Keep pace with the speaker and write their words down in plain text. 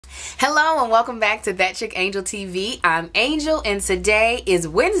Hello and welcome back to That Chick Angel TV. I'm Angel and today is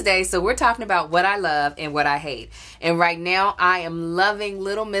Wednesday, so we're talking about what I love and what I hate. And right now I am loving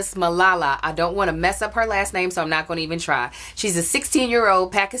little Miss Malala. I don't want to mess up her last name, so I'm not going to even try. She's a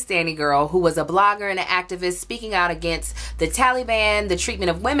 16-year-old Pakistani girl who was a blogger and an activist speaking out against the Taliban, the treatment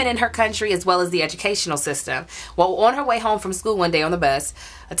of women in her country, as well as the educational system. Well, on her way home from school one day on the bus,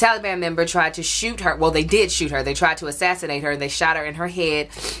 a Taliban member tried to shoot her. Well, they did shoot her. They tried to assassinate her. They shot her in her head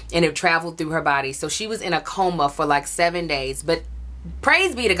and it traveled through her body. So she was in a coma for like 7 days. But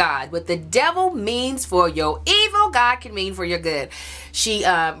praise be to God. What the devil means for your evil, God can mean for your good. She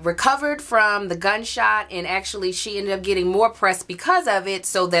recovered from the gunshot, and actually she ended up getting more press because of it,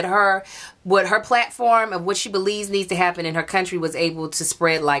 so that her platform of what she believes needs to happen in her country was able to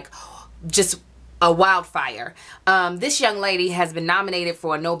spread like just a wildfire. This young lady has been nominated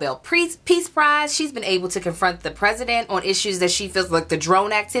for a Nobel Peace Prize. She's been able to confront the president on issues that she feels like the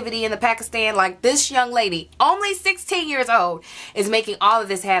drone activity in the Pakistan. Like, this young lady, only 16 years old, is making all of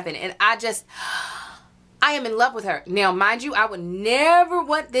this happen. And I am in love with her. Now, mind you, I would never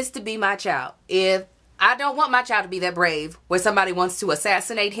want this to be my child. I don't want my child to be that brave where somebody wants to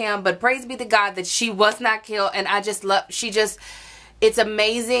assassinate him. But praise be to God that she was not killed. And I just love, it's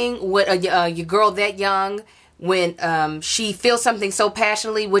amazing what a girl that young, when she feels something so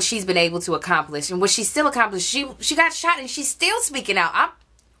passionately, what she's been able to accomplish. And what she still accomplished. She got shot and she's still speaking out.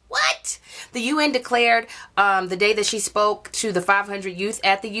 What? The UN declared the day that she spoke to the 500 youth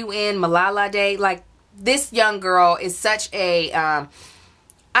at the UN, Malala Day. Like, this young girl is such a, I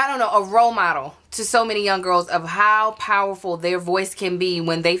don't know, a role model to so many young girls of how powerful their voice can be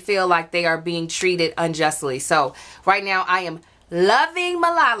when they feel like they are being treated unjustly. So right now I am loving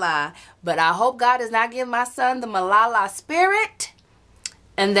Malala, but I hope God does not give my son the Malala spirit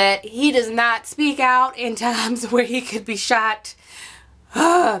and that he does not speak out in times where he could be shot.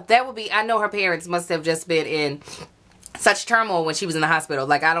 That would be, I know her parents must have just been in such turmoil when she was in the hospital.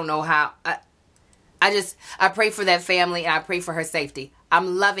 Like, I don't know how. I pray for that family and I pray for her safety.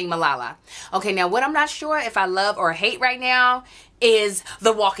 I'm loving Malala. Okay, now what I'm not sure if I love or hate right now is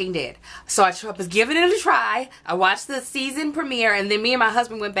The Walking Dead. So I was giving it a try. I watched the season premiere, and then me and my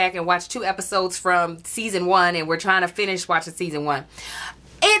husband went back and watched 2 episodes from season 1, and we're trying to finish watching season 1.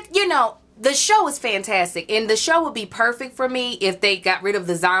 You know, the show is fantastic, and the show would be perfect for me if they got rid of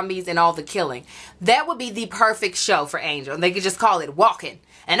the zombies and all the killing. That would be the perfect show for Angel. They could just call it Walking,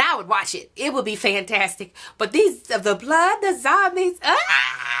 and I would watch it. It would be fantastic. But the blood, the zombies,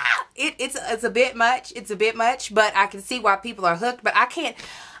 it's a bit much. It's a bit much, but I can see why people are hooked. But I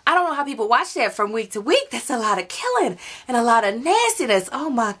don't know how people watch that from week to week. That's a lot of killing and a lot of nastiness. Oh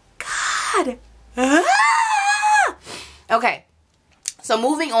my God. Okay. So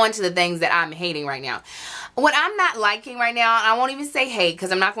moving on to the things that I'm hating right now. What I'm not liking right now, I won't even say hate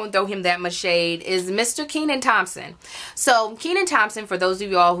because I'm not going to throw him that much shade, is Mr. Kenan Thompson. So Kenan Thompson, for those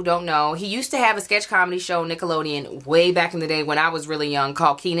of you all who don't know, he used to have a sketch comedy show on Nickelodeon way back in the day when I was really young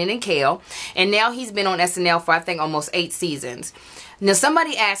called Kenan and Kel. And now he's been on SNL for, I think, almost 8 seasons. Now,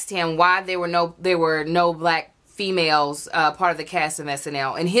 somebody asked him why there were no black females part of the cast of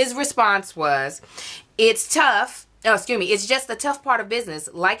SNL. And his response was, it's tough. Oh, excuse me. It's just a tough part of business.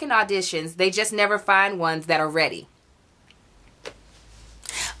 Like in auditions, they just never find ones that are ready.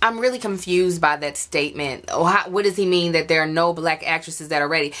 I'm really confused by that statement. What does he mean that there are no black actresses that are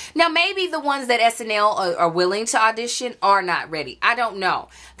ready? Now, maybe the ones that SNL are willing to audition are not ready. I don't know.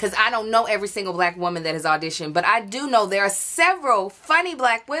 Because I don't know every single black woman that has auditioned. But I do know there are several funny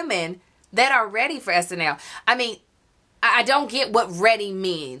black women that are ready for SNL. I mean, I don't get what ready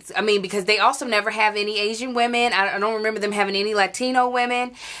means. I mean, because they also never have any Asian women. I don't remember them having any Latino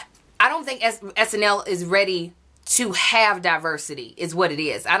women. I don't think SNL is ready to have diversity is what it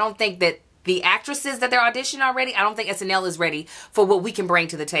is. I don't think that the actresses that they're auditioning are ready. I don't think SNL is ready for what we can bring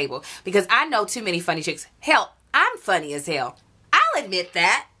to the table. Because I know too many funny chicks. Hell, I'm funny as hell. I'll admit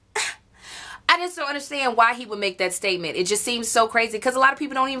that. I just don't understand why he would make that statement. It just seems so crazy because a lot of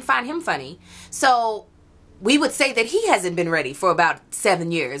people don't even find him funny. So we would say that he hasn't been ready for about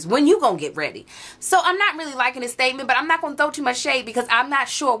 7 years. When you gonna get ready? So I'm not really liking his statement, but I'm not gonna throw too much shade because I'm not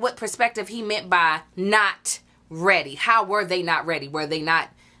sure what perspective he meant by not ready. How were they not ready? Were they not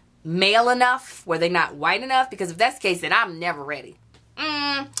male enough? Were they not white enough? Because if that's the case, then I'm never ready.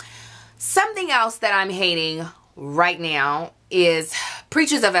 Something else that I'm hating right now is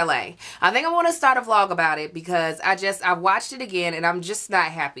Preachers of LA. I think I want to start a vlog about it because I watched it again and I'm just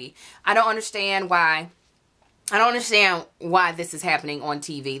not happy. I don't understand why this is happening on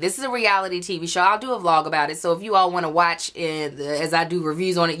TV. This is a reality TV show. I'll do a vlog about it. So if you all want to watch it as I do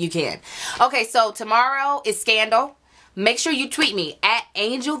reviews on it, you can. Okay, so tomorrow is Scandal. make sure you tweet me at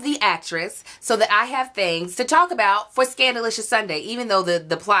Angel the Actress so that I have things to talk about for Scandalicious Sunday, even though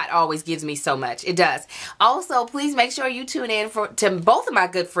the plot always gives me so much. It does. Also, please make sure you tune in to both of my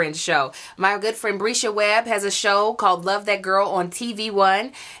good friends' show. My good friend Brescia Webb has a show called Love That Girl on TV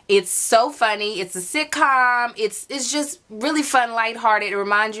One. It's so funny. It's a sitcom. It's just really fun, lighthearted. It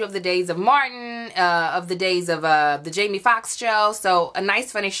reminds you of the days of Martin, of the days of the Jamie Foxx show. So a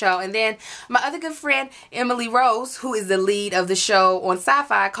nice, funny show. And then my other good friend Emily Rose, who is the lead of the show on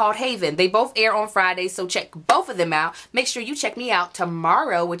Sci-Fi called Haven. They both air on Fridays, so check both of them out. Make sure you check me out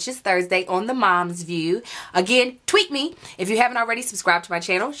tomorrow, which is Thursday, on The Mom's View. Again, tweet me. If you haven't already, subscribe to my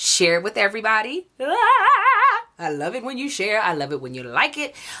channel. Share it with everybody. I love it when you share. I love it when you like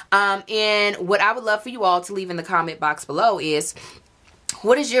it. And what I would love for you all to leave in the comment box below is,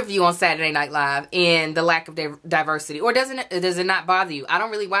 what is your view on Saturday Night Live and the lack of diversity? Or does it not bother you? I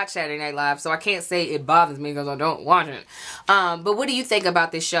don't really watch Saturday Night Live, so I can't say it bothers me because I don't watch it. But what do you think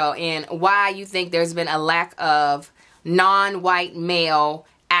about this show and why you think there's been a lack of non-white male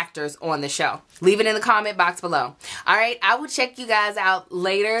actors on the show? Leave it in the comment box below. Alright, I will check you guys out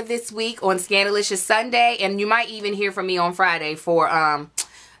later this week on Scandalicious Sunday, and you might even hear from me on Friday for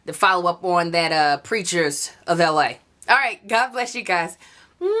the follow-up on that Preachers of LA. Alright, God bless you guys.